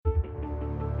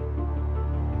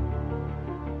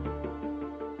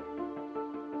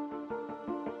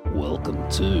Welcome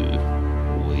to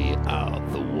We Are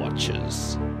the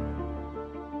Watchers.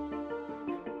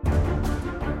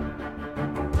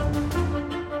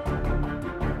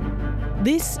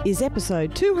 This is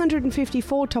episode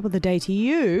 254, top of the day to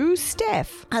you,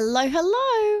 Steph. Hello,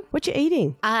 hello. What you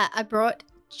eating? I brought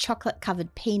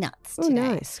chocolate-covered peanuts Oh, today.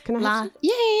 nice. Can I have some?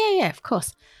 Yeah, of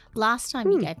course. Last time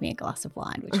you gave me a glass of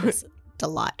wine, which was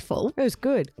delightful, It was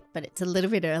good. but it's a little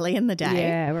bit early in the day.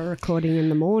 Yeah, we're recording in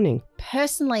the morning.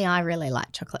 Personally, I really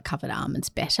like chocolate-covered almonds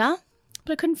better,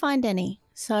 but I couldn't find any,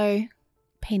 so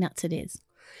peanuts it is.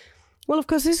 Well, of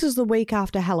course, this is the week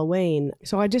after Halloween,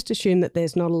 so I just assume that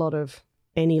there's not a lot of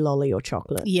any lolly or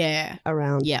chocolate Yeah,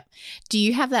 around. yeah. Do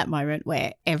you have that moment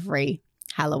where every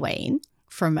Halloween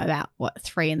from about,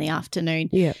 3 in the afternoon,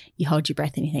 Yeah. you hold your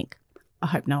breath and you think, I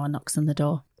hope no one knocks on the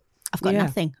door. I've got Yeah.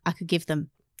 nothing. I could give them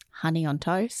honey on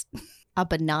toast, a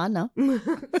banana.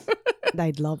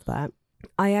 They'd love that.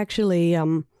 I actually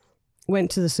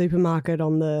went to the supermarket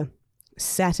on the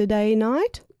Saturday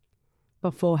night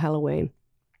before Halloween.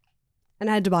 And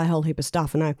I had to buy a whole heap of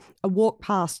stuff. And I walked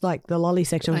past like the lolly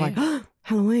section. I was Oh, like, oh,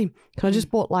 Halloween. So I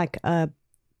just bought like a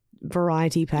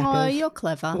variety pack Oh, of you're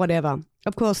clever. whatever.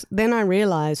 Of course, then I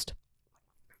realised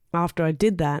after I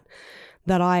did that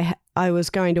I was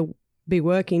going to be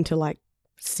working till like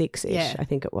 6-ish, Yeah. I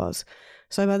think it was.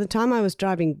 So by the time I was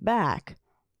driving back,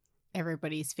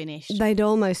 Everybody's finished. they'd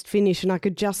almost finished and I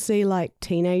could just see like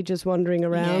teenagers wandering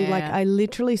around. Like Yeah. I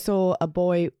literally saw a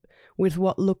boy with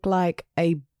what looked like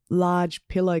a large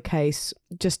pillowcase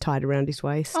just tied around his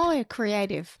waist. Oh, you're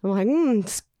creative. I'm like,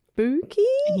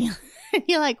 spooky. And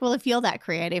you're like, well, if you're that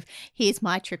creative, here's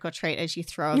my trick or treat as you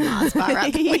throw a Mars bar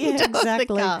out the Yeah, window exactly. of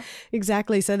the car.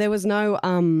 Exactly. So there was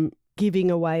no giving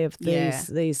away of Yeah.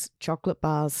 these chocolate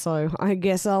bars. So I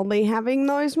guess I'll be having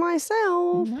those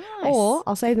myself. Nice. Or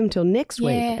I'll save them till next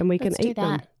week Yeah, and we can let's do eat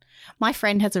them. that. My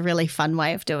friend has a really fun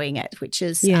way of doing it, which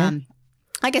is, Yeah.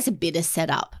 I guess, a bit of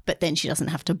setup, but then she doesn't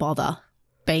have to bother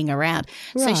being around.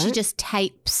 So she Right. just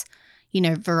tapes,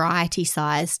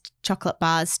 variety-sized chocolate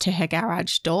bars to her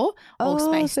garage door, all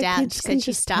Oh, spaced so out. kids She can said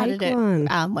she just started take it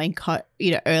one. when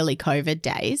early COVID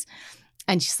days.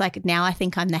 And she's like, now I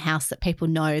think I'm the house that people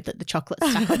know that the chocolate's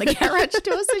stuck on the garage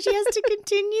door, so she has to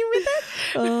continue with it.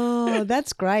 Oh,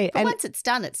 that's great. But And once it's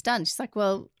done, it's done. She's like,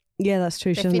 well, yeah, that's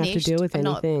true. She they're doesn't finished. have to deal with I'm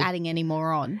anything. not adding any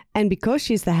more on. And because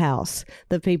she's the house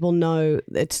that people know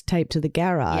it's taped to the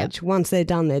garage, once they're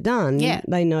done, they're done. Yeah.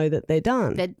 They know that they're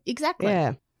done. Exactly.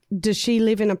 Yeah. Does she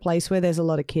live in a place where there's a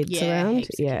lot of kids Yeah, around?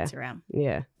 heaps of kids around.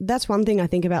 Yeah. That's one thing I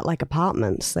think about like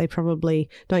apartments. They probably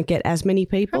don't get as many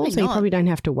people, Probably so you not. probably don't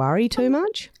have to worry too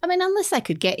much. I mean, unless they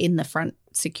could get in the front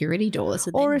security doors.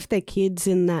 And Or then if they're kids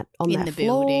in that on in that the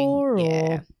floor building.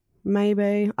 Yeah. or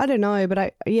maybe. I don't know,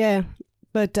 but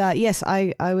yes,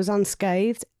 I was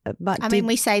unscathed. But I mean,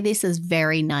 we say this as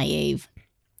very naive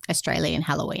Australian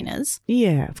Halloweeners.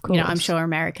 yeah, of course. I'm sure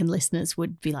American listeners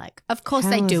would be like, of course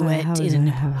How they is do that- it how is in an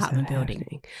that- how is apartment that building.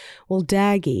 happening? Well,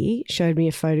 Daggy showed me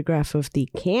a photograph of the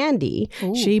candy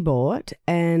Ooh. she bought,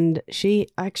 and she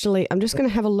actually, I'm just going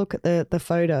to have a look at the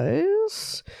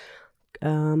photos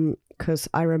because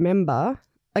I remember.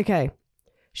 Okay,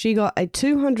 she got a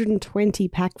 220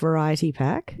 pack variety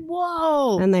pack,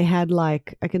 Whoa. and they had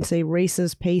like, I can see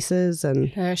Reese's Pieces and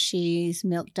Hershey's,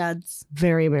 Milk Duds.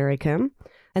 very American.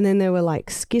 And then there were like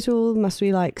Skittle, must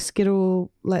be like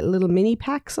Skittle, like little mini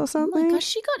packs or Oh something. my gosh,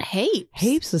 she got heaps.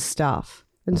 Heaps of stuff.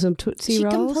 And some Tootsie She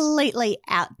Rolls. completely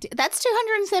that's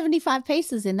 275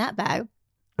 pieces in that bag.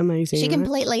 Amazing. She right?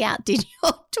 completely outdid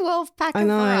your 12 pack I of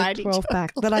know, variety 12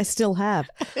 pack that I chocolate. still have.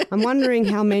 I'm wondering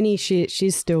how many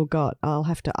she's still got. I'll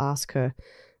have to ask her.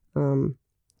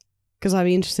 Because I'd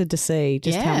be interested to see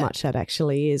just how Yeah. much that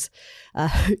actually is.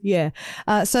 Yeah.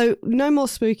 So no more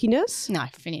spookiness. No,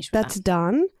 finish with That's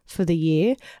done for the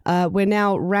year. We're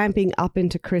now ramping up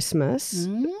into Christmas. that.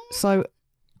 Mm. So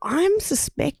I'm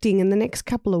suspecting in the next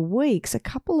couple of weeks, a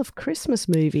couple of Christmas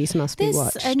movies must be There's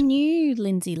watched. a new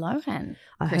Lindsay Lohan.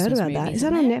 I heard Christmas about that. movie, Is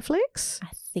that isn't on there? Netflix? I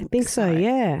I think so,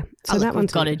 yeah. So Oh, that look, one's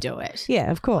we've got to good. do it. Yeah,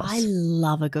 of course. I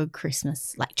love a good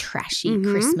Christmas, like trashy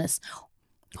Mhm. Christmas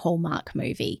Hallmark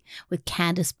movie with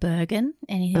Candice Bergen.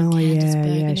 Anything Oh, Candice yeah,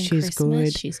 Bergen yeah, in she's Christmas?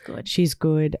 good. She's good. She's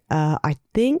good. I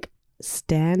think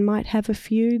Stan might have a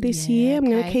few this Yeah, year. I'm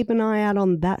going to okay. keep an eye out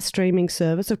on that streaming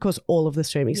service. Of course, all of the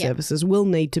streaming Yeah. services will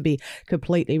need to be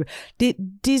completely.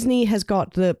 Disney has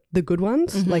got the good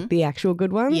ones, Mhm. like the actual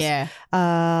good ones. Yeah.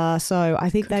 So I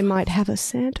think they might have a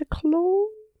Santa Claus.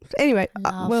 Anyway,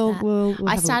 Love we'll that. we'll I have a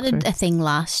look started through. a thing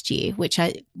last year, which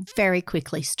I very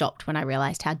quickly stopped when I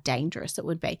realised how dangerous it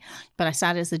would be. But I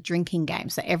started as a drinking game.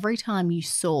 So every time you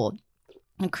saw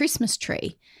a Christmas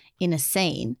tree in a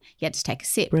scene, you had to take a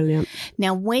sip. Brilliant.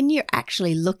 Now, when you're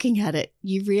actually looking at it,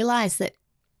 you realise that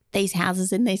these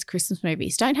houses in these Christmas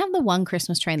movies don't have the one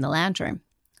Christmas tree in the lounge room.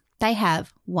 They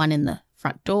have one in the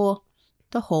front door,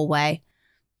 the hallway,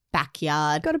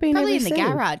 backyard, Got to be in probably every in the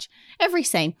scene. garage, every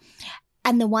scene.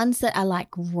 And the ones that are like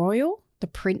royal, the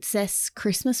princess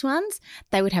Christmas ones,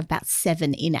 they would have about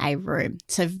 7 in a room.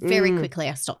 So very quickly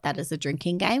I stopped that as a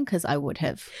drinking game because I would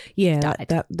have Yeah,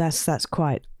 died. that's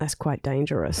quite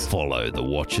dangerous. Follow The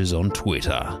Watchers on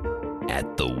Twitter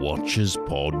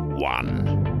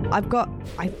 @TheWatchersPod1. I've got,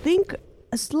 I think,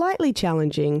 a slightly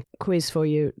challenging quiz for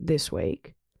you this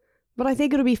week, but I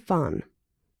think it'll be fun.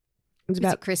 It's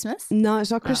Is it Christmas? no, it's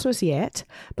not Christmas yet,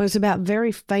 but it's about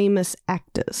very famous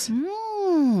actors.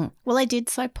 Well, I did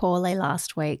so poorly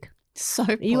last week. So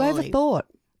poorly. You overthought.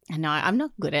 I know. I'm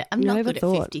not good at You good at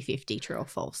overthought. 50-50 true or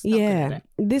false. Not good at Yeah, it.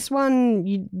 this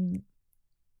one,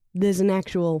 there's an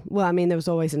actual. Well, I mean, there was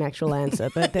always an actual answer,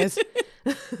 but there's.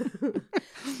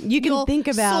 You can You're think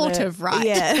about sort it. of right.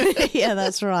 Yeah, yeah,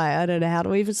 that's right. I don't know how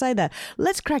to even say that.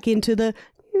 Let's crack into the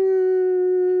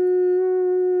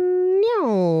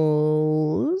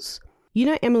news. You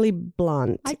know, Emily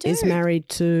Blunt I do. is married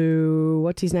to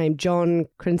what's his name, John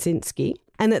Krasinski,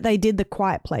 and that they did the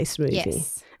Quiet Place movie.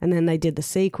 Yes. And then they did the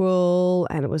sequel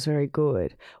and it was very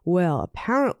good. Well,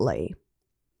 apparently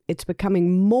it's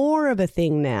becoming more of a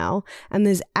thing now, and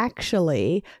there's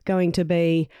actually going to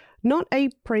be not a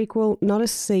prequel, not a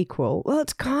sequel. Well,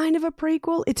 it's kind of a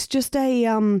prequel. It's just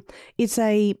this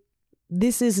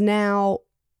is now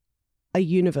a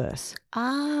universe.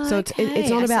 Ah, So it's not I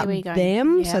see about where you're going.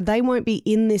 them. Yeah. So they won't be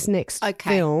in this next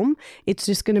Okay. film. It's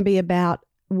just going to be about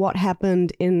what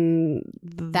happened in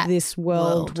That this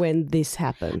world world. when this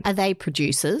happened. Are they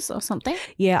producers or something?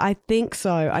 Yeah, I think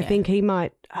so. I Yeah. think he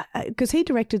might, because he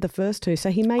directed the first two, so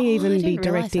he may Oh, I even be didn't realise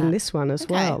directing that. this one as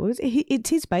Okay. well. It's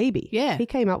his baby. Yeah. He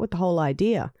came up with the whole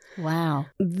idea. Wow.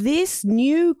 This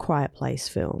new Quiet Place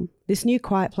film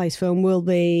will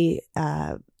be,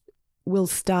 will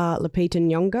star Lupita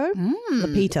Nyong'o.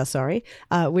 Lupita, sorry,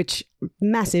 which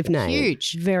massive name.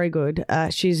 Huge. Very good.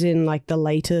 She's in like the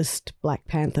latest Black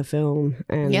Panther film,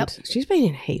 and Yep. she's been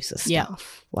in heaps of Yep.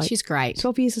 stuff. Like She's great.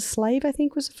 12 Years a Slave, I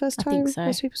think, was the first I time think so.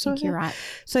 most people I saw think it. you're right.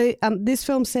 So this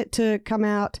film's set to come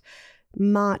out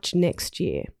March next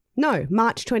year. No,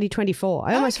 March 2024.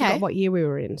 I almost Okay. forgot what year we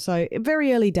were in. So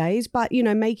very early days, but, you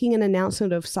know, making an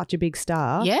announcement of such a big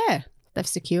star. Yeah. They've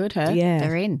secured her. Yeah.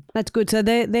 They're in. That's good. So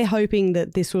they're hoping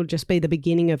that this will just be the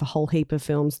beginning of a whole heap of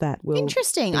films that will.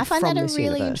 Interesting. be I find from that a this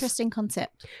really universe. interesting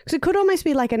concept. Because it could almost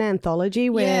be like an anthology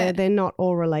where Yeah. they're not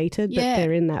all related, but Yeah.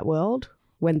 they're in that world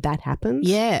when that happens.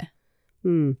 Yeah.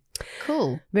 Hmm.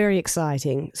 Cool. Very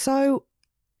exciting. So,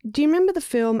 do you remember the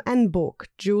film and book,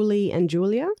 Julie and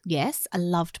Julia? Yes, I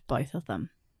loved both of them.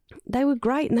 They were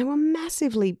great and they were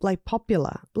massively like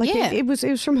popular. Like Yeah. it was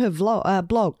from her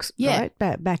blogs, Yeah.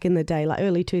 right? Back in the day, like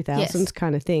early 2000s Yes.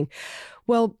 kind of thing.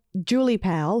 Well, Julie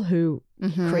Powell, who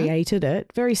created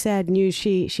it, very sad news.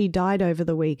 She died over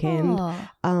the weekend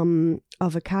Oh.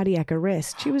 of a cardiac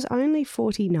arrest. She was only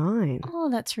 49. Oh,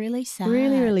 that's really sad.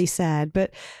 Really, really sad.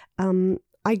 But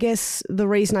I guess the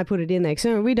reason I put it in there,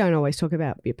 because we don't always talk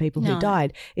about people No. who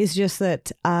died, is just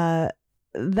that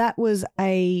that was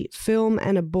a film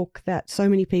and a book that so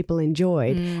many people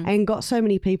enjoyed and got so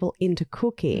many people into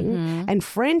cooking and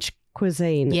French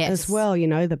cuisine Yes. as well. You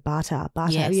know, the butter.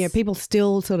 Yes. You know, people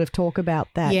still sort of talk about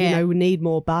that. Yeah. You know, we need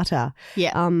more butter.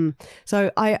 Yeah.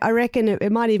 So I reckon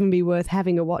it might even be worth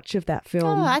having a watch of that film.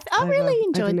 Oh, I over- really over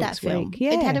enjoyed that next film. week.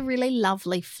 Yeah, It had a really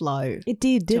lovely flow it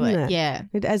did, to didn't it. it? Yeah.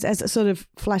 It, as it sort of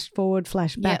flashed forward,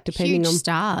 flashed back, Yep. depending Huge on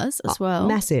stars as well.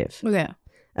 massive. Yeah.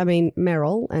 I mean,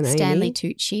 Meryl and Stanley Amy.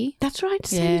 Tucci. That's right.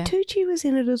 Yeah. Stanley Tucci was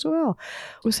in it as well.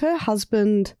 Was her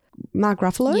husband Mark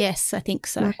Ruffalo? Yes, I think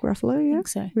so. Mark Ruffalo. I Yeah. think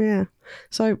so. Yeah.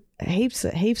 So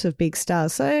heaps of big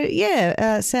stars. So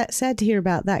yeah, sad to hear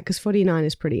about that because 49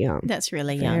 is pretty young. That's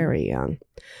really young. Very young.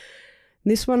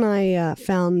 This one I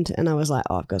found and I was like,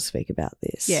 oh, I've got to speak about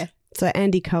this. Yeah. So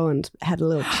Andy Cohen had a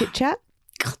little chit chat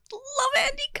God, love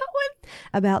Andy Cohen.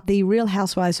 about the Real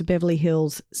Housewives of Beverly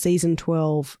Hills season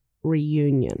 12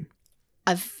 reunion.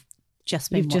 I've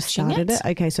just been You've just watching started it.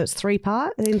 Okay, so it's three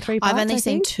parts. I've only I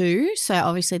seen think? 2, so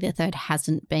obviously the third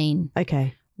hasn't been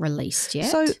Okay. released yet.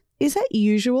 So is that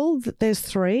usual that there's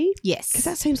 3? yes, Because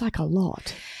that seems like a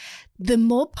lot. the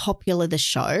more popular the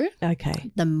show,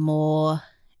 Okay. the more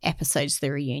episodes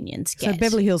the reunions get. So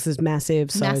Beverly Hills is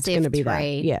massive, so it's going to be 3.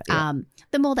 that. Yeah. Yeah.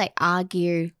 The more they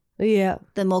argue, yeah.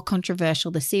 the more controversial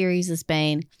the series has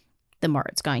been, the more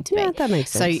it's going to Yeah, be. that makes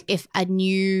sense. So if a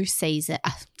new season,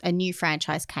 a new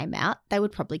franchise came out, they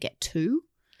would probably get 2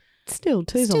 Still,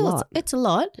 two's a lot. It's a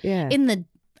lot. Yeah. In the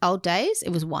old days, it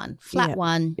was one, flat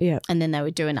one. Yeah. And then they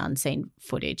would do an unseen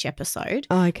footage episode.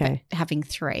 Oh, okay. But having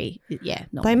 3, yeah.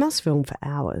 Not They must film for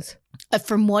hours.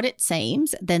 From what it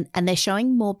seems, and they're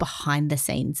showing more behind the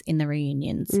scenes in the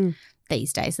reunions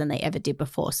these days than they ever did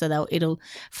before. So it'll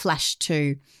flash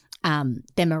to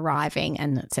them arriving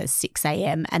and it says 6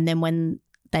 a.m. And then when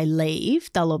they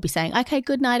leave, they'll all be saying, okay,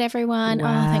 good night, everyone.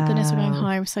 Wow. Oh, thank goodness we're going home.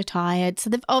 I'm so tired. So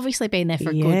they've obviously been there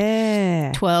for a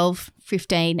good 12,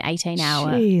 15,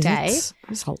 18-hour Jeez, day.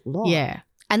 That's a lot. Yeah.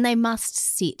 And they must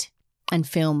sit and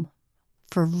film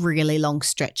for really long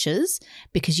stretches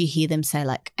because you hear them say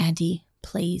like, Andy,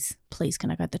 please,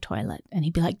 can I go to the toilet? And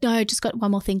he'd be like, no, just got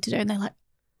one more thing to do. And they're like,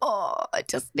 oh, I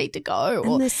just need to go.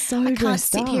 And they're so I can't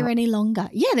sit here any longer.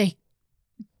 Yeah, they're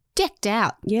decked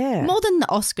out. Yeah. More than the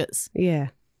Oscars. Yeah.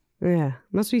 Yeah.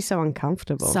 Must be so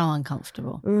uncomfortable. So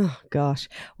uncomfortable. Oh, gosh.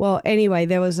 Well, anyway,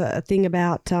 there was a thing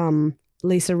about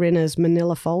Lisa Rinna's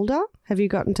Manila folder. Have you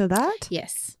gotten to that?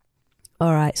 Yes.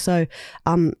 All right. So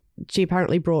she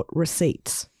apparently brought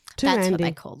receipts to That's Andy. what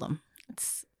they call them.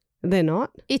 They're not?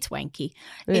 It's wanky.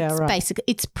 Yeah, It's right. basically,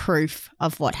 it's proof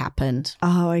of what happened.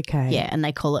 Oh, okay. Yeah, and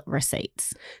they call it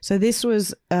receipts. So this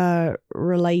was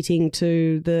relating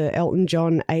to the Elton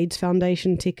John AIDS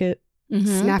Foundation ticket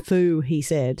snafu, he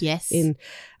said. Yes. In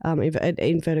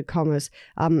inverted commas.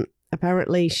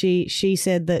 Apparently she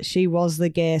said that she was the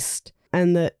guest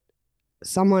and that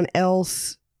someone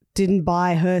else didn't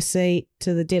buy her seat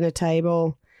to the dinner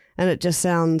table, and it just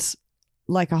sounds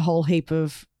like a whole heap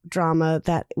of drama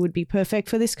that would be perfect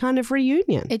for this kind of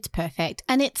reunion. It's perfect.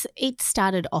 And it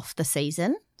started off the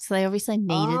season, so they obviously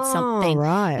needed something,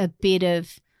 right. a bit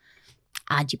of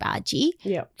argy-bargy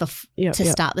to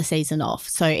start the season off.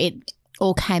 So it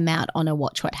all came out on a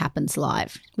Watch What Happens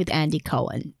Live with Andy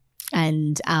Cohen.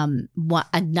 And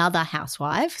another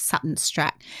housewife, Sutton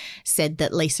Strack, said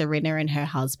that Lisa Rinna and her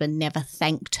husband never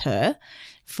thanked her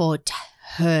for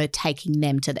her taking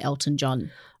them to the Elton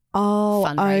John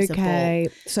fundraiser okay.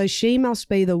 ball. So she must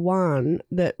be the one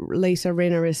that Lisa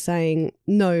Rinna is saying,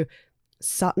 no,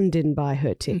 Sutton didn't buy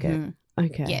her ticket. Mm-hmm.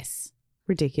 Okay. Yes.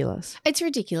 Ridiculous. It's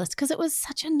ridiculous because it was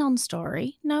such a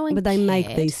non-story. No one But they cared.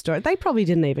 make these stories. They probably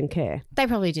didn't even care. They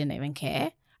probably didn't even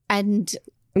care. And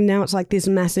Now it's like this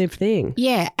massive thing.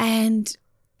 yeah, and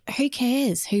who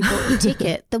cares who bought your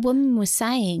ticket? The woman was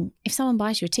saying, if someone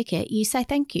buys you a ticket, you say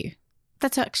thank you.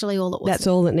 That's actually all it was. That's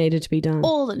all that needed to be done.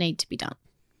 all that needed to be done.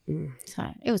 So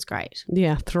it was great.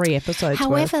 Yeah, 3 episodes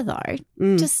However, worth.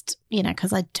 though, just,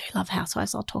 because I do love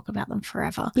Housewives, I'll talk about them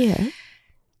forever. Yeah.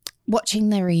 Watching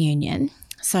the reunion,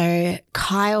 so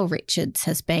Kyle Richards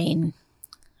has been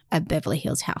a Beverly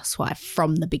Hills housewife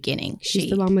from the beginning. She's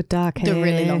the one with dark hair. The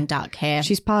really long dark hair.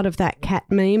 She's part of that cat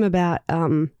meme about,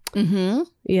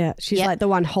 yeah, she's Yep. like the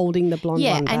one holding the blonde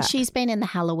yeah, one and back. she's been in the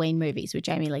Halloween movies with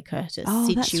Jamie Lee Curtis Oh,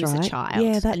 since that's she was right. a child.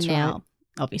 Yeah, that's and now, right.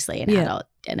 obviously, an Yeah. adult,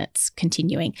 and it's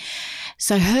continuing.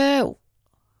 So her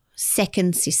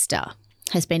second sister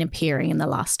has been appearing in the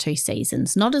last 2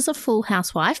 seasons, not as a full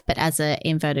housewife, but as a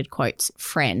inverted quotes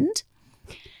friend,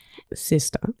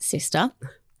 sister.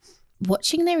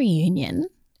 Watching their reunion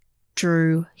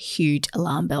drew huge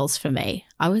alarm bells for me.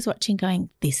 I was watching going,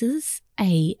 this is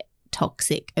a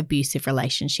toxic, abusive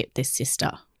relationship, this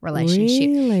sister relationship.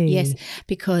 Really? Yes,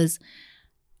 because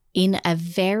in a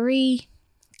very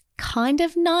kind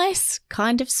of nice,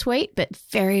 kind of sweet, but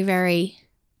very, very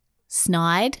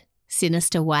snide,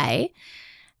 sinister way,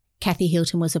 Kathy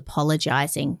Hilton was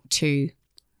apologising to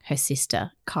her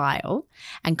sister, Kyle,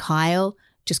 and Kyle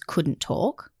just couldn't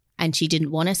talk. And she didn't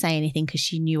want to say anything because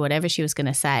she knew whatever she was going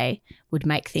to say would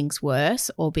make things worse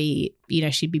or be,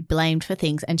 she'd be blamed for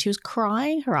things. And she was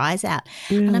crying her eyes out.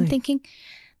 Really? And I'm thinking,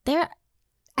 there are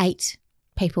 8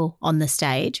 people on the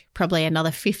stage, probably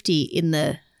another 50 in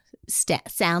the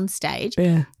sound stage.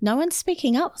 Yeah. No one's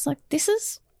speaking up. It's like, this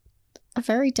is a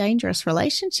very dangerous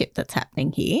relationship that's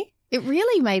happening here. It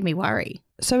really made me worry.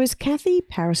 So is Kathy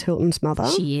Paris Hilton's mother?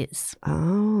 She is.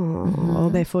 Oh,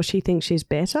 therefore she thinks she's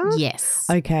better? Yes.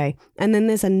 Okay. And then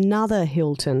there's another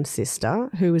Hilton sister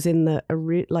who was in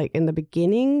the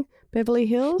beginning Beverly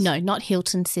Hills? No, not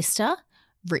Hilton's sister,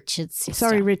 Richard's sister.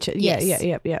 Sorry, Richard. Yes.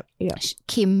 Yeah.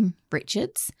 Kim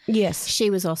Richards. Yes. She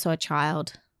was also a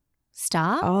child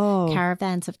star. Oh.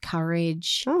 Caravans of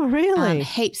Courage. Oh, really?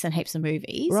 Heaps and heaps of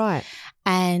movies. Right.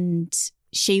 And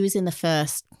she was in the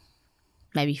first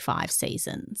maybe 5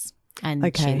 seasons and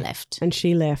Okay. she left. And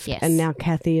she left. Yes. And now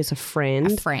Kathy is a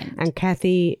friend. A friend. And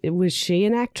Kathy, was she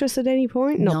an actress at any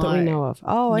point? Not that we No. know of.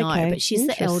 Oh, okay. No, but she's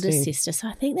the eldest Interesting. sister. So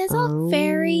I think there's a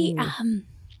very,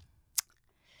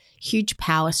 huge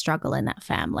power struggle in that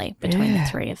family between the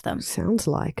three of them. Sounds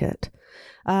like it.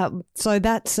 So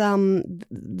that's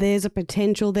there's a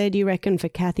potential there, do you reckon, for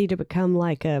Kathy to become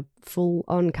like a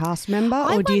full-on cast member?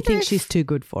 Or do you think she's too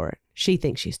good for it? She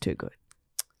thinks she's too good.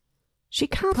 She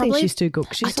can't think she's too good.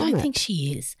 She's I don't think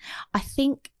she is.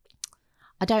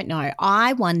 I don't know.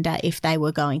 I wonder if they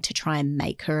were going to try and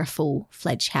make her a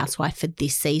full-fledged housewife for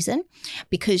this season,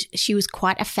 because she was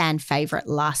quite a fan favourite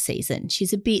last season.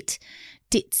 She's a bit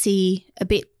ditzy, a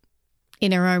bit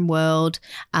in her own world,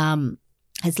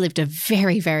 has lived a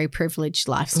very, very privileged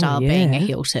lifestyle being a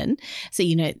Hilton. So,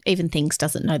 even Things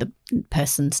doesn't know the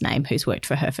person's name who's worked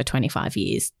for her for 25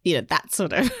 years. That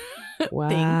sort of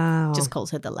thing. Just calls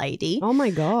her the lady. Oh,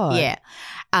 my God. Yeah.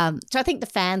 So I think the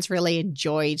fans really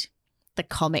enjoyed the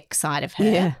comic side of her.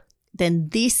 Yeah. Then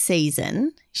this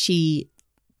season, she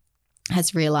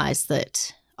has realised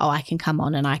that, I can come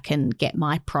on and I can get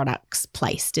my products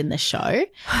placed in the show.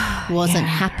 Wasn't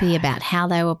happy about how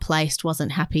they were placed,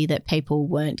 wasn't happy that people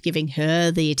weren't giving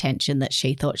her the attention that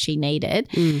she thought she needed,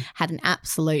 had an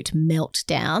absolute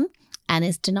meltdown and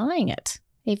is denying it,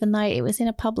 even though it was in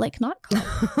a public nightclub.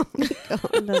 Oh my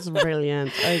God, that's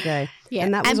brilliant. Okay. Yeah,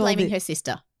 and blaming her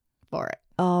sister for it.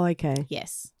 Oh, okay.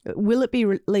 Yes. Will it be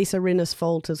Lisa Rinna's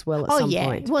fault as well at some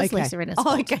point? It was Lisa Rinna's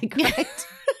fault. Okay, great.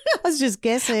 I was just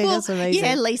guessing. That's amazing.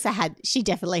 Yeah, Lisa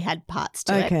definitely had parts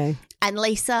to it. Okay. And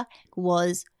Lisa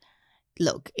was,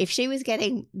 look, if she was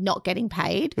not getting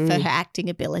paid for her acting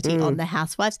ability on The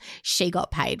Housewives, she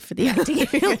got paid for the acting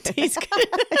abilities.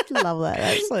 I love that.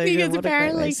 That's so because good. What apparently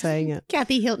a great way of saying it.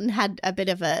 Kathy Hilton had a bit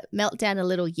of a meltdown, a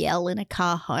little yell in a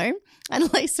car home,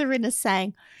 and Lisa Rinna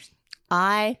saying,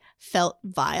 I felt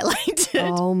violated.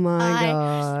 Oh, my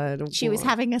God. She was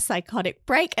having a psychotic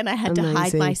break and I had to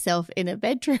hide myself in a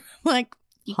bedroom. Like,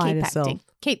 you Hide keep herself. acting.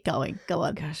 Keep going. Go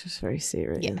on. Gosh, it's very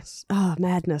serious. Yeah. Oh,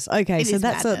 madness. Okay, It so is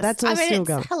that's madness. all still it's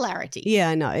going. hilarity. Yeah,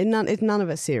 I know. None of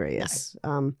it's serious.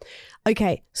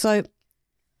 Okay, so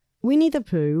Winnie the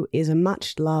Pooh is a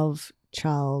much-loved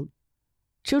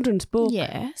children's book.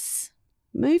 Yes.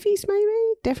 Movies,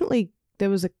 maybe? Definitely there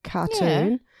was a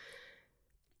cartoon.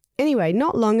 Anyway,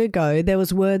 not long ago, there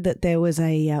was word that there was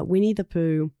a Winnie the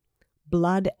Pooh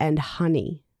Blood and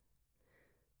Honey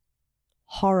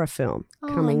horror film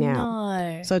coming out.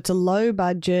 No. So it's a low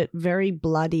budget, very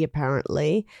bloody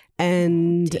apparently,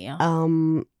 and dear.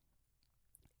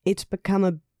 it's become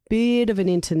a bit of an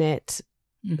internet,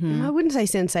 Mhm. I wouldn't say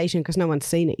sensation because no one's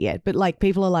seen it yet, but like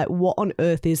people are like, what on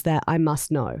earth is that? I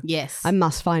must know. Yes. I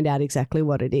must find out exactly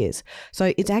what it is.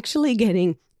 So it's actually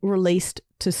getting released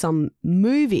to some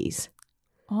movies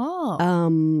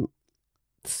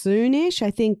soonish. I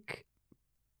think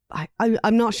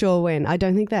I'm not sure when. I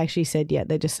don't think they actually said yet.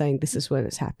 They're just saying this is when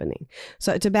it's happening.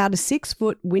 So it's about a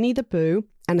 6-foot Winnie the Pooh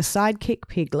and a sidekick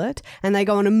Piglet, and they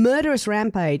go on a murderous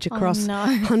rampage across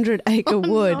 100-acre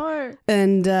wood. No.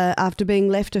 And after being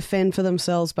left to fend for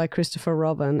themselves by Christopher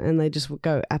Robin, and they just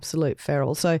go absolute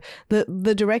feral. So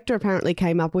the director apparently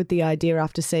came up with the idea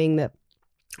after seeing that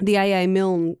the A.A.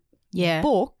 Milne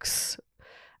books,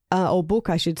 or book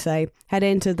I should say, had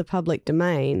entered the public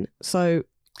domain. So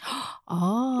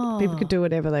people could do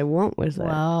whatever they want with it.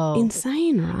 Wow.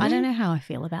 Insane, right? I don't know how I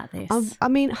feel about this. I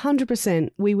mean, 100%.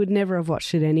 We would never have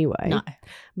watched it anyway. No.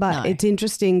 But it's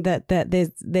interesting that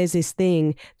there's this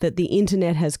thing that the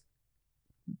internet has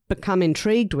become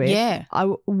intrigued with. Yeah.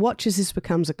 I watch as this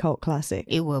becomes a cult classic.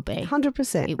 It will be.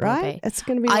 100%, It will right? be. It's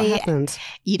going to be what happens.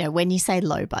 When you say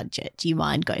low budget, your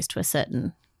mind goes to a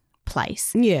certain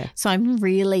place. Yeah. So I'm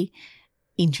really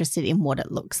interested in what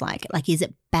it looks like. Like, is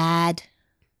it bad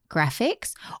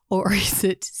graphics or is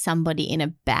it somebody in a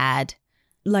bad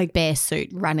like bear suit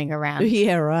running around?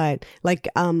 Yeah, right. Like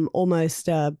almost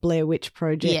Blair Witch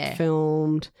Project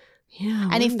filmed. Yeah.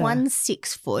 And if one's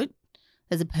 6 foot,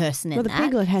 there's a person in the that.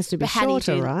 Piglet has to be but how do you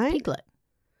shorter, do the right? Piglet.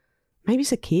 Maybe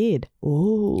it's a kid.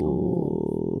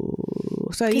 Oh.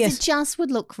 So Because it just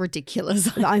would look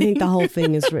ridiculous. I think the whole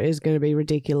thing is going to be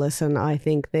ridiculous, and I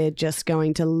think they're just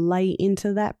going to lay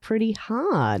into that pretty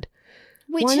hard.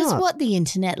 Which Why is not? what the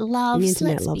internet loves. The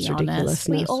internet Let's loves be honest.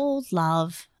 ridiculousness. We all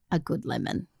love a good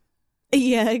lemon.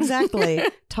 Yeah, exactly.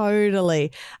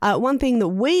 Totally. One thing that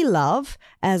we love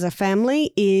as a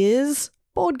family is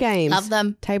board games. Love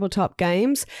them. Tabletop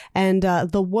games. And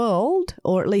the world,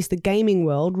 or at least the gaming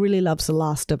world, really loves The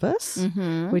Last of Us,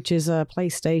 which is a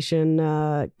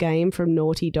PlayStation game from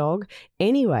Naughty Dog.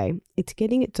 Anyway, it's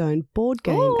getting its own board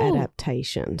game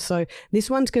adaptation. So this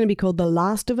one's going to be called The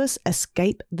Last of Us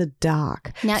Escape the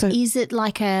Dark. Now, So- is it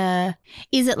like a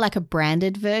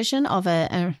branded version of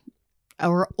a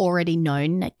already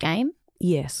known game?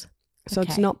 Yes. So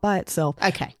it's Okay. not by itself.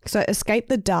 Okay. So Escape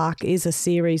the Dark is a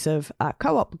series of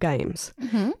co-op games.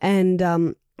 Mm-hmm.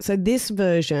 And so this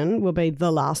version will be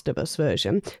the Last of Us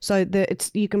version. So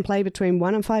you can play between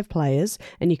 1 and 5 players,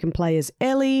 and you can play as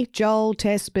Ellie, Joel,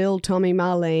 Tess, Bill, Tommy,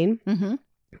 Marlene. Mm-hmm.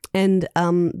 And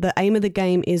the aim of the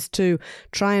game is to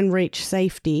try and reach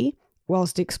safety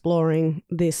whilst exploring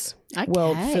this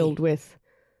world Okay. filled with...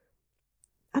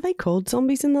 Are they called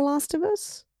zombies in The Last of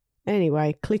Us?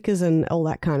 Anyway, clickers and all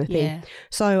that kind of thing. Yeah.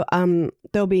 So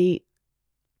there'll be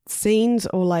scenes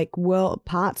or like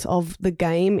parts of the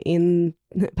game in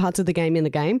the game, parts of the game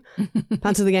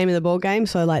in the board game.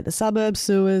 So like the suburbs,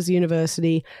 sewers,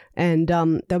 university, and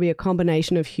there'll be a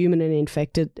combination of human and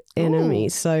infected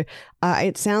enemies. So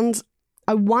it sounds.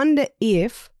 I wonder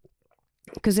if,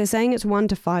 because they're saying it's 1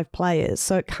 to 5 players,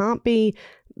 so it can't be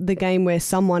the game where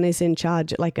someone is in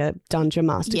charge, like a dungeon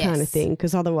master kind of Yes. thing,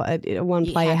 because otherwise, one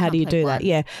Yeah, player, I how do you can't play do that? one.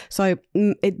 Yeah. So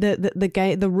the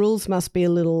game, the rules must be a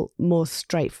little more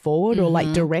straightforward or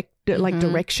like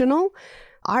directional.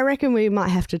 I reckon we might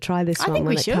have to try this I one think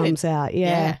when we it should. comes out.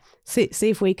 Yeah. See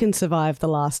if we can survive The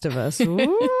Last of Us. Ooh. Do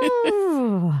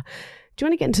you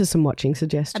want to get into some watching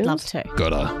suggestions? I'd love to.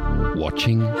 Got a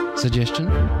watching suggestion?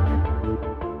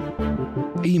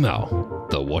 Email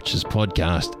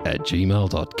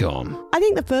thewatcherspodcast@gmail.com. I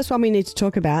think the first one we need to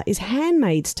talk about is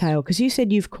Handmaid's Tale, because you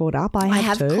said you've caught up. I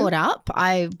have too. caught up.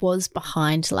 I was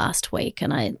behind last week,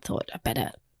 and I thought I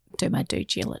better do my due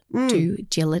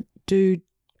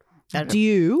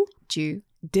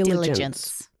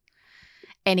diligence.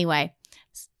 Anyway,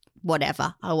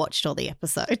 whatever. I watched all the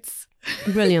episodes.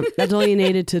 Brilliant. That's all you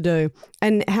needed to do.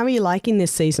 And how are you liking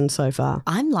this season so far?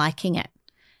 I'm liking it.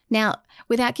 Now,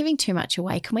 without giving too much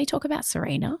away, can we talk about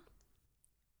Serena?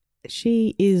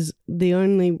 She is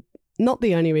not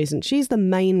the only reason. She's the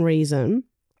main reason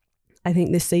I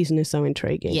think this season is so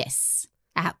intriguing. Yes,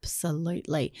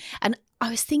 absolutely. And I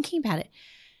was thinking about it.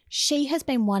 She has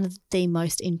been one of the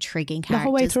most intriguing The characters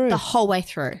whole way through. The whole way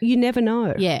through. You never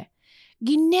know. Yeah.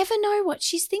 You never know what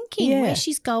she's thinking, Yeah. where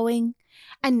she's going.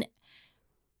 And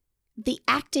the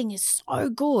acting is so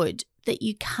good that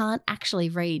you can't actually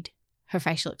read her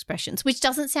facial expressions, which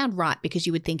doesn't sound right, because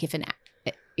you would think if you're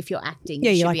acting,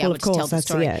 Yeah, you should you're like, be well, able of to tell course, the that's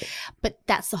story. yeah. But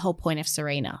that's the whole point of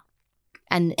Serena.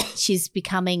 And she's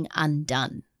becoming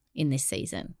undone in this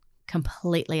season,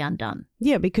 completely undone.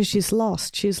 Yeah, because she's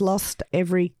lost. She's lost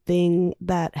everything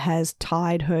that has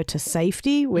tied her to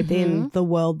safety within the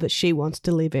world that she wants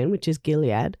to live in, which is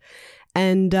Gilead.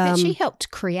 And That she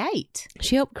helped create.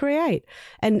 she helped create.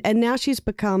 And now she's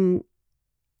become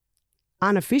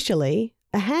unofficially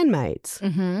a handmaid's,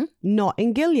 Mm-hmm. not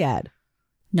in Gilead.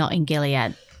 Not in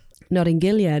Gilead. Not in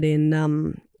Gilead,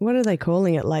 in what are they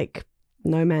calling it? Like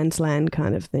no man's land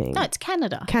kind of thing. No, it's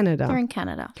Canada. Canada. They're in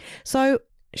Canada. So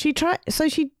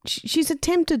she's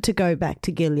attempted to go back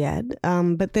to Gilead,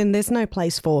 but then there's no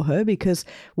place for her, because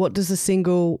what does a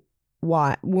single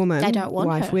white woman, They don't want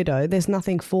wife her. widow, there's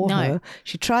nothing for No. her.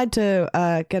 She tried to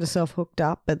get herself hooked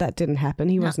up, but that didn't happen.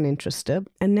 He wasn't interested.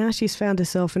 And now she's found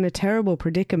herself in a terrible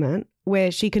predicament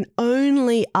where she can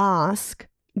only ask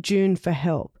June for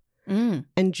help. Mm.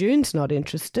 And June's not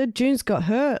interested. June's got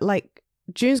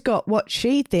what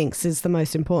she thinks is the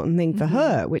most important thing for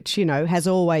her, which, has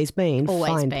always been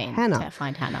find Hannah. To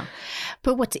find Hannah.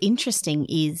 But what's interesting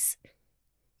is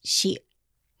she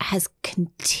has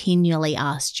continually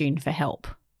asked June for help.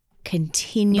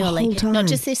 Continually. The whole time. Not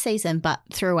just this season, but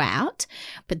throughout.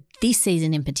 But this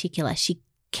season in particular, she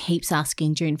keeps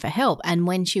asking June for help. And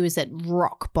when she was at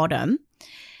rock bottom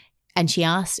and she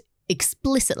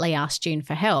explicitly asked June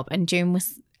for help, and June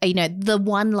was, the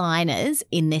one-liners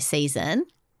in this season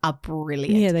are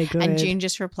brilliant. Yeah, they're good. And June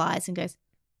just replies and goes,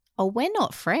 "Oh, we're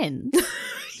not friends."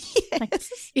 Like,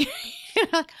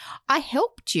 I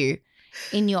helped you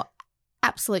in your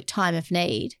absolute time of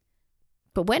need,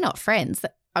 but we're not friends.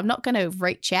 I'm not going to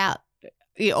reach out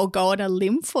or go on a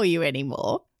limb for you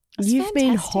anymore. It's You've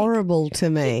been fantastic. horrible to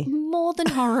me. More than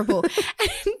horrible.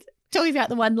 And talking about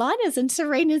the one-liners, and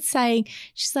Serena's saying,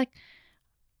 she's like,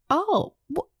 "Oh,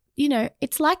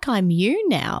 it's like I'm you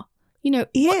now.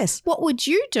 Yes. What would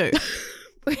you do?"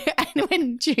 And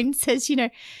when June says,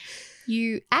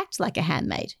 you act like a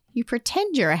handmaid, you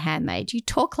pretend you're a handmaid, you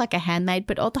talk like a handmaid,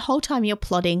 but all the whole time you're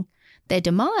plotting their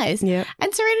demise. Yeah.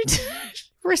 And Serena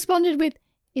responded with,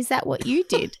 "Is that what you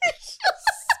did?"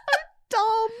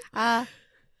 Dumb.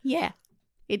 Yeah,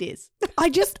 it is.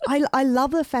 I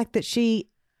love the fact that she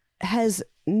has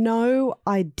no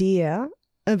idea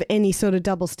of any sort of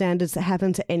double standards that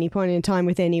happens at any point in time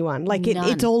with anyone. Like None.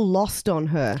 it's all lost on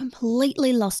her.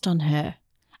 Completely lost on her.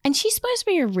 And she's supposed to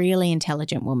be a really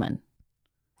intelligent woman.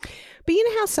 But you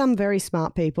know how some very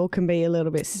smart people can be a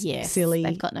little bit Yes, silly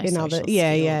they've got no in other, social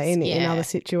in skills. other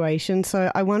situations.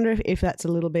 So I wonder if that's a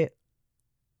little bit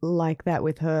like that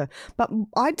with her. But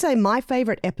I'd say my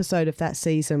favorite episode of that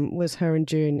season was her and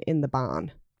June in the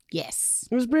barn. Yes.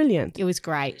 It was brilliant. It was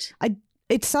great.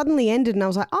 It suddenly ended, and I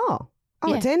was like, oh,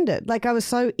 Yeah. it's ended. Like I was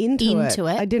so into it. Into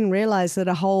it. I didn't realize that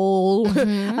a whole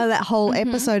that whole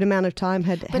episode amount of time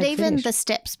had. But even finished. the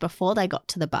steps before they got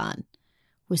to the barn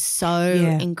was so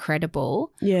Yeah.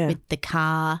 incredible yeah. with the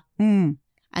car Mm.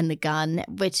 and the gun,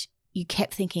 which you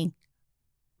kept thinking,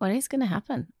 what is going to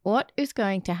happen? What is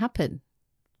going to happen?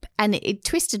 And it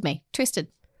twisted me. Twisted.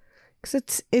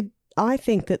 Because I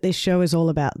think that this show is all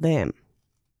about them.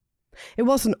 It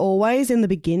wasn't always. In the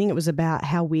beginning, it was about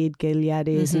how weird Gilead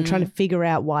is and trying to figure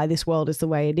out why this world is the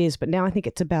way it is. But now I think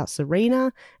it's about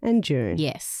Serena and June.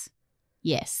 Yes.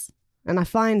 Yes. And I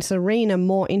find Serena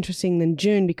more interesting than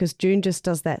June because June just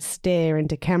does that stare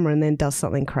into camera and then does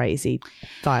something crazy,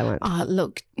 violent. Oh,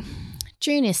 look,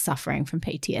 June is suffering from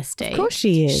PTSD. Of course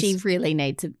she is. She really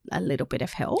needs a little bit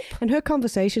of help. And her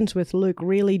conversations with Luke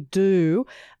really do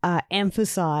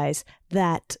emphasize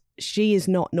that she is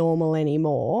not normal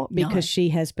anymore because she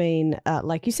has been,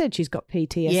 like you said, she's got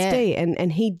PTSD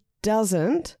and he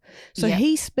doesn't. So Yep.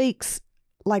 he speaks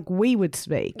like we would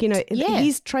speak. You know, Yeah.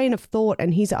 his train of thought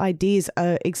and his ideas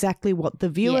are exactly what the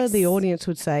viewer, Yes. the audience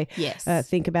would say, Yes.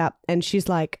 think about. And she's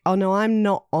like, oh, no, I'm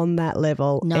not on that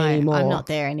level No, anymore. I'm not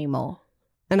there anymore.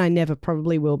 And I never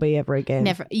probably will be ever again.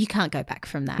 Never. You can't go back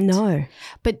from that. No.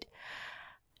 But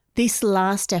this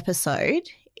last episode,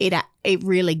 it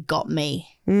really got me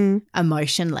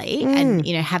emotionally, and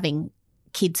having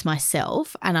kids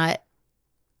myself, and I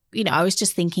was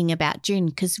just thinking about June,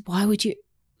 because why would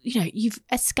you've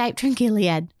escaped from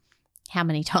Gilead how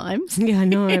many times? Yeah, I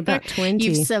know, about 20.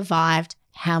 You've survived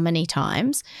how many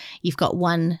times? You've got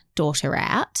one daughter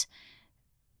out.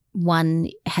 One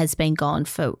has been gone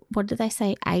for, what did they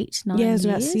say, 8, 9 years?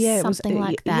 it was, Something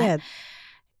like that. Yeah.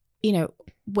 You know,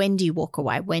 when do you walk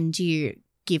away? When do you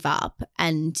give up?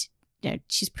 And,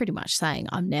 she's pretty much saying,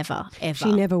 I'm never, ever.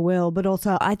 She never will. But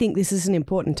also, I think this is an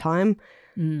important time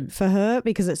for her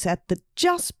because it's at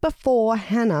just before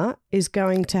Hannah is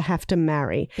going to have to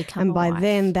marry, Become and a by wife.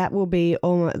 then that will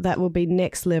be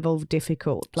next level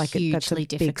difficult. Like that's a Hugely big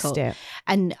difficult. step.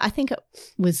 And I think it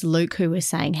was Luke who was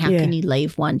saying, how Yeah. can you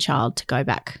leave one child to go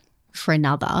back for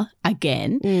another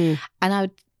again?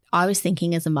 And I was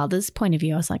thinking, as a mother's point of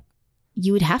view, I was like,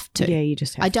 you would have to. Yeah, you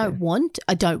just have I don't want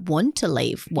to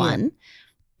leave one,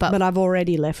 but I've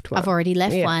already left one. I've already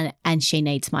left Yeah. one, and she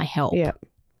needs my help. Yeah.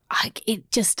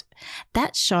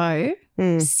 That show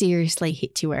seriously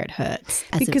hits you where it hurts,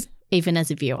 even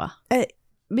as a viewer.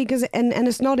 Because and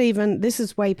it's not even, this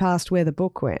is way past where the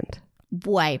book went,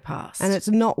 Way past. and it's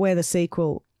not where the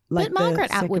sequel. Like but Margaret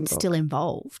the second Atwood's book. still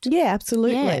involved. Yeah,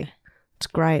 absolutely. Yeah. It's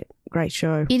great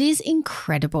show. It is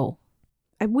incredible.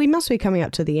 We must be coming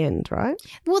up to the end, right?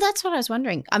 Well, that's what I was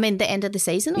wondering. I mean, the end of the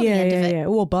season or the Yeah, end of it? yeah,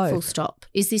 or both. Full stop.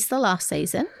 Is this the last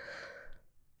season?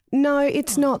 No,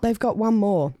 it's not. They've got one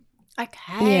more.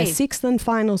 Okay. Yeah, 6th and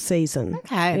final season.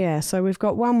 Okay. Yeah, so we've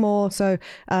got one more. So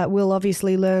we'll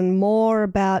obviously learn more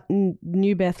about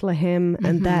New Bethlehem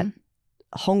and that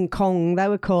Hong Kong, they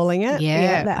were calling it.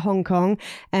 Yeah. That Hong Kong.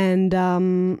 And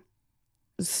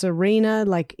Serena,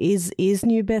 like, is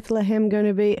New Bethlehem going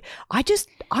to be? I'm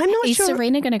not Is sure.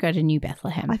 Serena going to go to New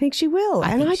Bethlehem? I think she will. I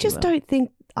and think I she just will. don't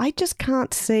think, I just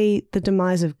can't see the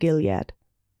demise of Gilead.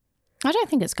 I don't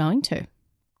think it's going to.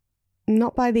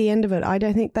 Not by the end of it. I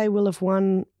don't think they will have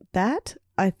won that.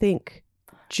 I think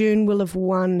June will have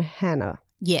won Hannah.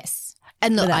 Yes.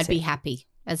 And look, But I'd that's be it. happy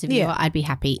as a viewer. Yeah. I'd be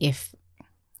happy if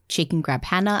she can grab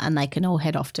Hannah and they can all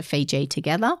head off to Fiji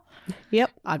together.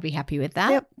 Yep. I'd be happy with that.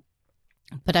 Yep.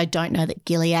 But I don't know that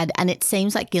Gilead, and it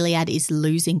seems like Gilead is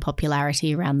losing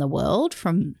popularity around the world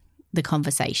from the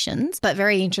conversations. But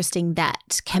very interesting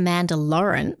that Commander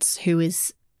Lawrence, who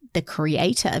is the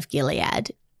creator of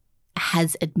Gilead,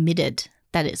 has admitted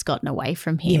that it's gotten away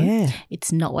from him. Yeah.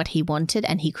 It's not what he wanted,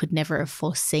 and he could never have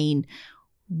foreseen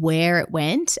where it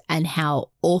went and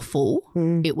how awful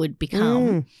it would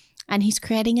become. And he's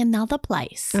creating another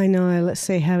place. I know. Let's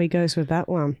see how he goes with that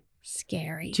one.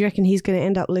 Scary. Do you reckon he's going to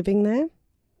end up living there?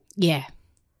 Yeah.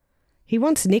 He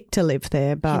wants Nick to live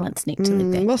there, but He wants Nick to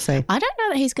live there. We'll see. I don't know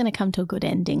that he's going to come to a good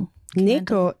ending. Nick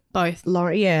or Both.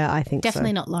 Lauren? Yeah, I think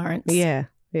Definitely so. not Lawrence. Yeah.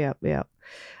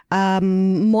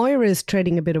 Moira's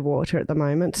treading a bit of water at the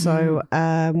moment, so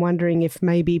I'm wondering if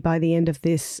maybe by the end of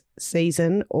this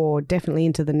season or definitely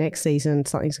into the next season,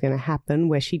 something's going to happen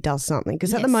where she does something.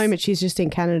 Because at the Yes. moment, she's just in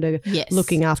Canada Yes.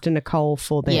 looking after Nicole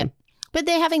for them. Yeah. But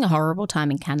they're having a horrible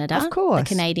time in Canada. Of course. The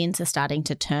Canadians are starting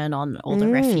to turn on all the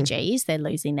refugees. They're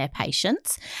losing their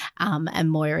patience. And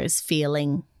Moira's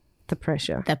feeling The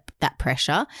pressure. that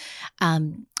pressure.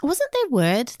 Wasn't there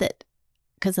word that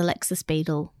because Alexis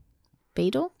Beadle?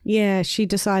 Yeah, she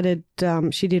decided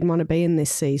she didn't want to be in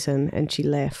this season and she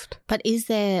left. But is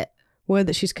there Word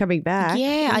that she's coming back.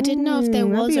 Yeah, I didn't know if there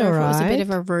that'd was be or if it all was a bit right. of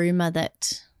a rumour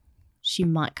that she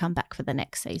might come back for the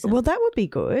next season. Well, that would be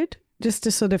good, just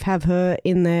to sort of have her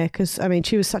in there because, I mean,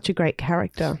 she was such a great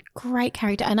character. Great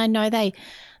character. And I know they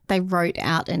wrote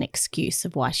out an excuse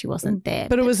of why she wasn't there.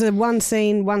 But it was a one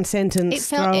scene, one sentence it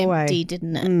felt throwaway. empty,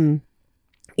 didn't it?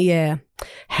 Yeah.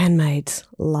 Handmaids,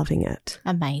 loving it.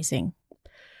 Amazing.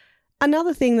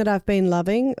 Another thing that I've been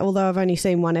loving, although I've only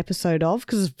seen one episode of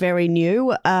because it's very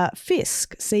new,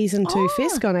 Fisk, season 2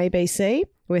 Fisk on ABC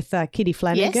with Kitty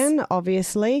Flanagan,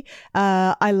 obviously.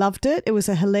 I loved it. It was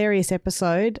a hilarious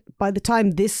episode. By the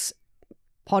time this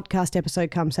podcast episode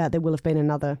comes out, there will have been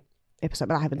another episode,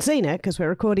 but I haven't seen it because we're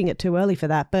recording it too early for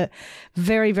that. But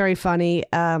very, very funny.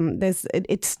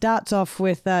 It starts off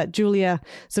with Julia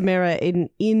Zamera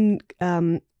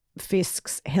in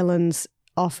Fisk's Helen's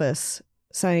office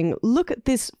saying, look at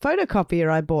this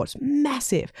photocopier I bought.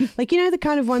 Massive. Like, you know, the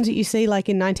kind of ones that you see like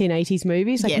in 1980s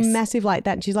movies, like massive like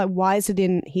that. And she's like, why is it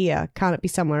in here? Can't it be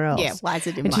somewhere else? Yeah, why is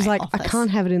it in And my she's like, office? I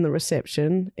can't have it in the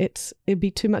reception. It'd be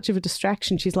too much of a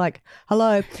distraction. She's like,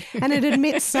 hello. And it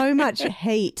admits so much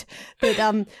hate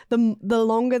that the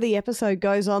longer the episode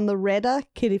goes on, the redder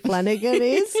Kitty Flanagan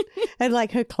is. And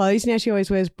like her clothes now, she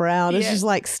always wears brown. It's just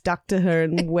like stuck to her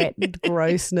in wet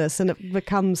grossness. And it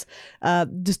becomes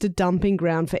just a dumping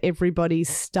ground for everybody's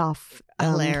stuff.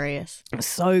 Hilarious.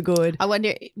 So good. I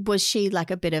wonder, was she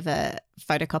like a bit of a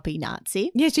photocopy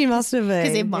Nazi? Yeah, she must have been.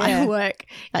 Because in my work,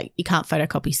 like you can't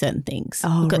photocopy certain things.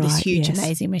 Oh, We've got this right, huge, yes.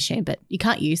 amazing machine, but you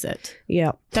can't use it.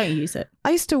 Yeah. Don't use it.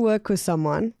 I used to work with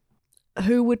someone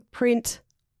who would print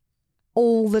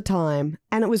all the time,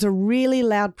 and it was a really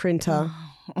loud printer.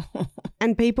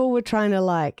 And people were trying to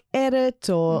like edit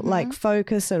or like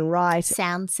focus and write.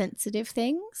 Sound sensitive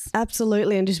things.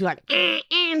 Absolutely. And just be like,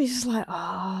 and he's just like,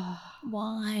 oh.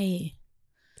 Why?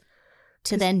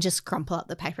 To then just crumple up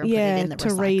the paper and put Yeah, it in the to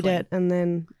recycling. read it and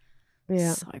then,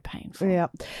 yeah. So painful. Yeah.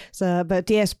 So, but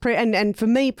yes, and for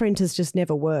me, printers just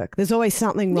never work. There's always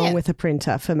something wrong with a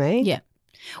printer for me. Yeah.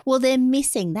 Well, they're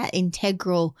missing that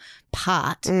integral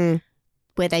part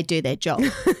where they do their job.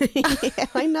 Yeah,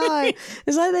 I know.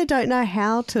 It's like they don't know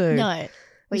how to. No.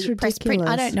 Where It's you press print. I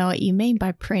ridiculous. don't know what you mean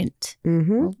by print.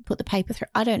 We'll put the paper through.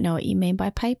 I don't know what you mean by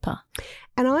paper.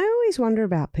 And I always wonder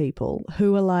about people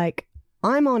who are like,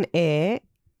 I'm on air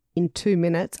in 2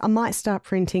 minutes. I might start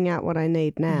printing out what I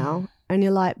need now. And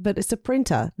you're like, but it's a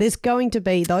printer. There's going to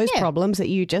be those problems that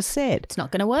you just said. It's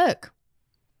not going to work.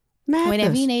 Madness.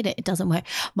 Whenever you need it, it doesn't work.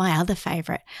 My other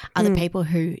favourite are the people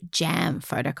who jam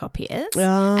photocopiers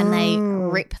and they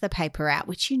rip the paper out,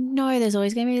 which you know there's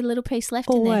always going to be a little piece left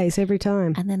in there. Always, every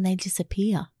time. And then they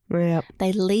disappear. Yep.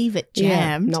 They leave it Yeah,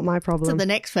 jammed. not my So problem. the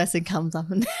next person comes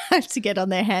up and has to get on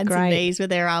their hands and Great. knees with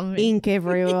their arm. Ink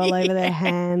everywhere, all over their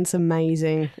hands.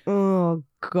 Amazing. Oh,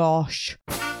 gosh.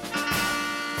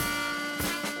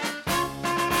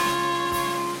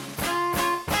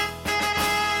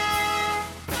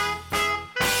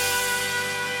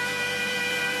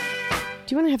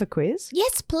 Do you want to have a quiz?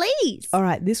 Yes, please. All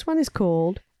right, this one is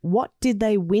called What Did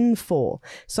They Win For?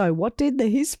 So, what did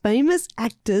these famous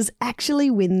actors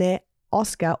actually win their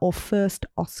Oscar or first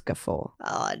Oscar for?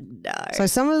 Oh, no. So,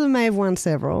 some of them may have won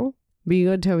several, but you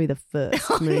got to tell me the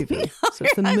first movie. So,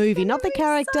 it's the movie, not the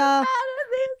character.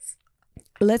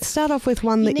 Let's start off with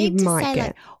one that you need to might say, get.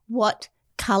 like, what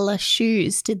colour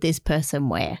shoes did this person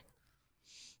wear?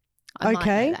 I might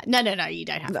Okay. know that. No, you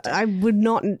don't have to. I would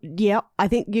not. Yeah, I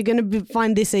think you're going to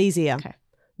find this easier. Okay.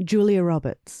 Julia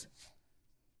Roberts.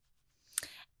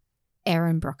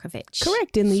 Erin Brockovich.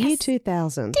 Correct, in the year Yes.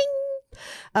 2000. Ding!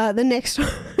 The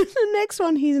next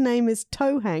one, his name is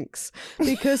Toe Hanks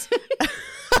because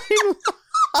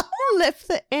I left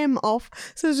the M off.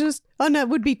 So it's just, oh no, it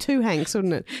would be Two Hanks,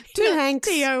 wouldn't it? Two Hanks.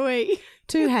 T-O-E.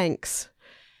 Two Hanks.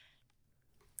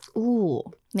 Ooh.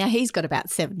 Now he's got about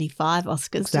 75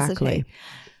 Oscars, Exactly. doesn't he?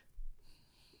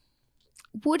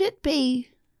 Would it be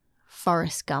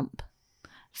Forrest Gump?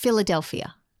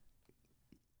 Philadelphia.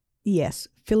 Yes,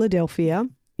 Philadelphia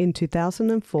in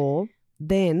 2004,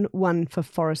 then one for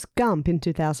Forrest Gump in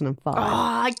 2005. Oh,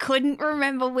 I couldn't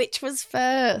remember which was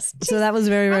first. So that was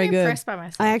very, very I'm good. impressed by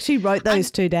myself. I actually wrote those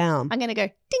two down. I'm going to go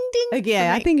ding, ding.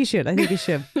 Yeah, for I me. think you should.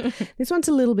 This one's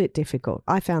a little bit difficult.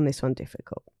 I found this one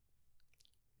difficult.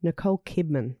 Nicole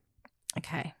Kidman.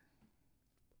 Okay.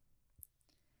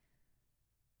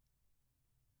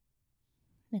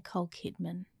 Nicole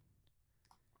Kidman.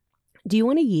 Do you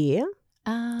want a year?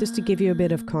 Just to give you a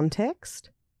bit of Um, context.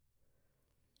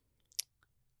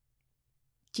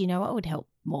 Do you know what would help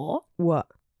more? What?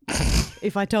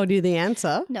 If I told you the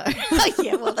answer? No.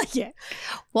 Yeah.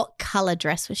 What colour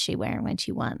dress was she wearing when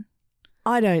she won?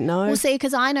 I don't know. Well, see,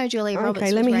 because I know Julia Okay, Roberts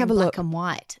let was me wearing have a black look. and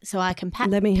white, so I can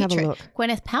Let me have a picture it. look.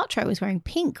 Gwyneth Paltrow was wearing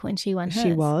pink when she won hers.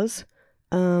 She was.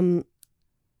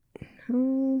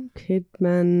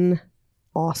 Kidman,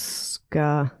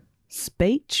 Oscar,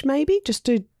 speech maybe? Just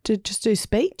do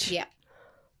speech? Yeah.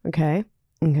 Okay.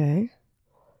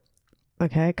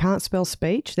 Can't spell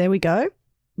speech. There we go.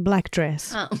 Black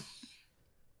dress. Oh.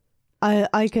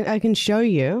 I can show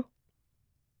you.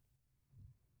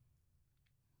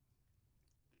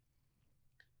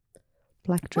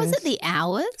 Black dress. Was it The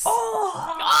Hours?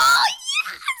 Oh,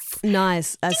 yes!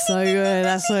 nice. That's so good.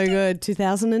 That's so good.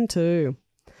 2002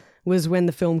 was when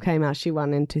the film came out. She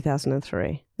won in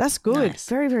 2003. That's good. Nice.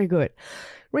 Very, very good.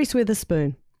 Reese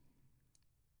Witherspoon.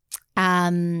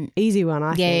 Easy one,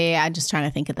 I think. Yeah, I'm just trying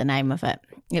to think of the name of it.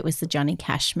 It was the Johnny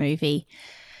Cash movie.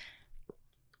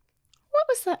 What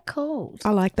was that called?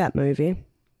 I like that movie.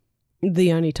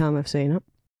 The only time I've seen it.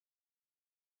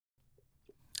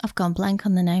 I've gone blank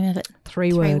on the name of it. Three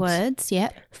Three words. words, yeah.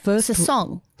 First, It's a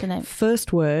song, the name.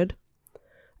 first word,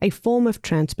 a form of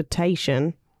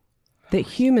transportation that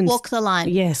humans... Walk the Line.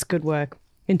 Yes, good work.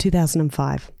 In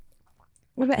 2005.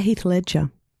 What about Heath Ledger?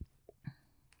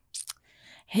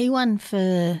 He won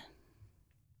for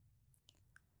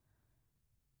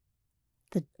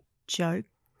The Joke.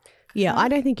 Yeah, I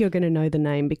don't think you're going to know the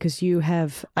name because you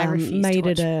have I refuse to made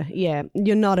watch it a... Yeah,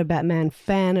 you're not a Batman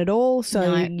fan at all, so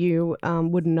No. you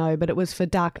wouldn't know, but it was for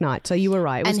Dark Knight, so you were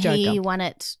right. It was And Joker. he won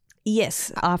it. Yes,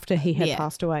 after he had Yeah.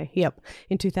 passed away. Yep,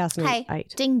 in 2008. Hey,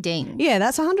 ding ding. Yeah,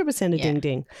 that's 100% a Yeah.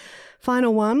 ding-ding.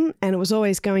 Final one, and it was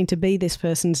always going to be this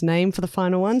person's name for the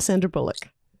final one, Sandra Bullock.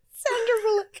 Sandra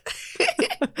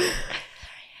Bullock.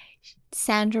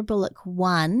 Sandra Bullock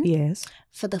won Yes.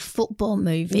 for the football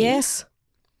movie Yes.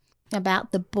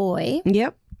 about the boy.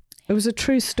 Yep. It was a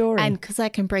true story. And because I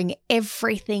can bring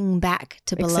everything back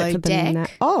to Below Except for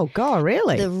Deck, oh, God,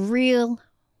 really? the real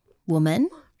woman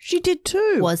She did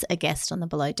too. was a guest on the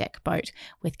Below Deck boat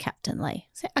with Captain Lee.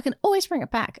 So I can always bring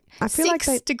it back. I feel like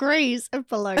 6 degrees of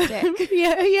Below Deck.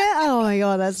 yeah. Oh, my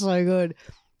God, that's so good.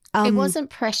 It wasn't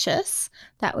Precious.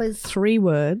 That was 3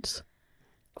 words.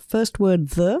 First word,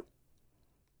 the.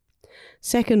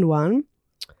 Second one,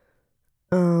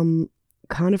 kind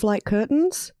of like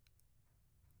curtains.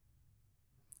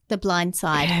 The Blind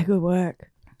Side. Yeah, good work.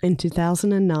 In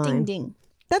 2009. Ding ding.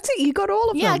 That's it. You got all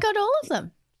of them. Yeah, I got all of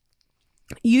them.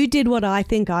 You did what I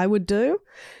think I would do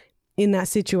in that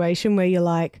situation where you're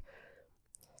like,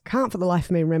 can't for the life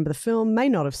of me remember the film, may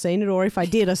not have seen it, or if I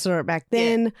did, I saw it back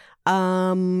then.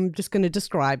 Just going to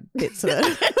describe bits of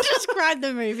it. Describe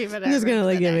the movie, but I'm just going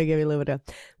to give you a little bit of.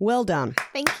 Well done.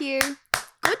 Thank you.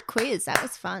 Good quiz. That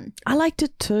was fun. I liked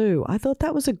it too. I thought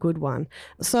that was a good one.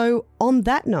 So on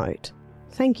that note,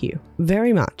 thank you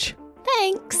very much.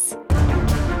 Thanks.